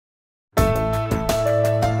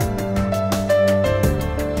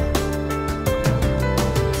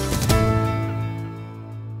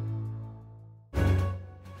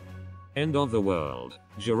End of the world.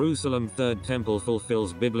 Jerusalem Third Temple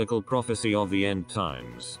fulfills biblical prophecy of the end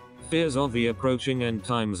times. Fears of the approaching end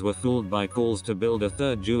times were fooled by calls to build a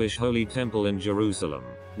third Jewish holy temple in Jerusalem,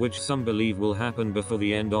 which some believe will happen before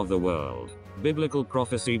the end of the world. Biblical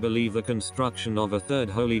prophecy believe the construction of a third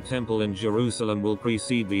holy temple in Jerusalem will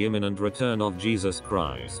precede the imminent return of Jesus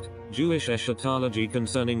Christ. Jewish eschatology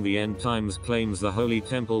concerning the end times claims the holy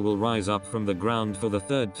temple will rise up from the ground for the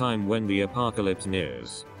third time when the apocalypse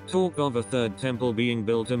nears. Talk of a third temple being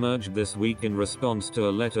built emerged this week in response to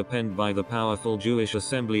a letter penned by the powerful Jewish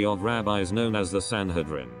assembly of rabbis known as the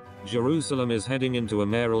Sanhedrin. Jerusalem is heading into a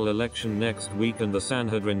mayoral election next week, and the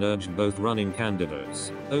Sanhedrin urged both running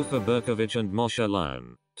candidates, Ofer Berkovich and Moshe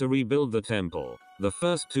Lion, to rebuild the temple. The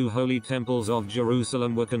first two holy temples of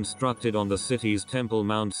Jerusalem were constructed on the city's Temple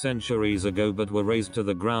Mount centuries ago but were razed to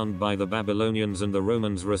the ground by the Babylonians and the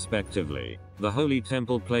Romans respectively. The Holy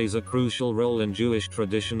Temple plays a crucial role in Jewish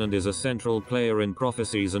tradition and is a central player in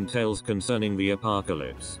prophecies and tales concerning the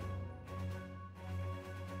apocalypse.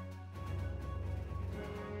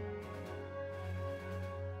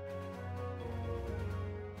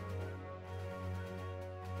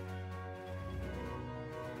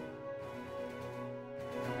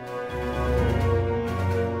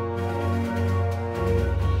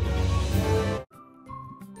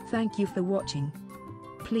 Thank you for watching.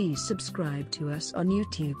 Please subscribe to us on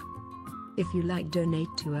YouTube. If you like, donate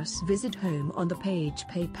to us, visit home on the page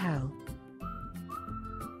PayPal.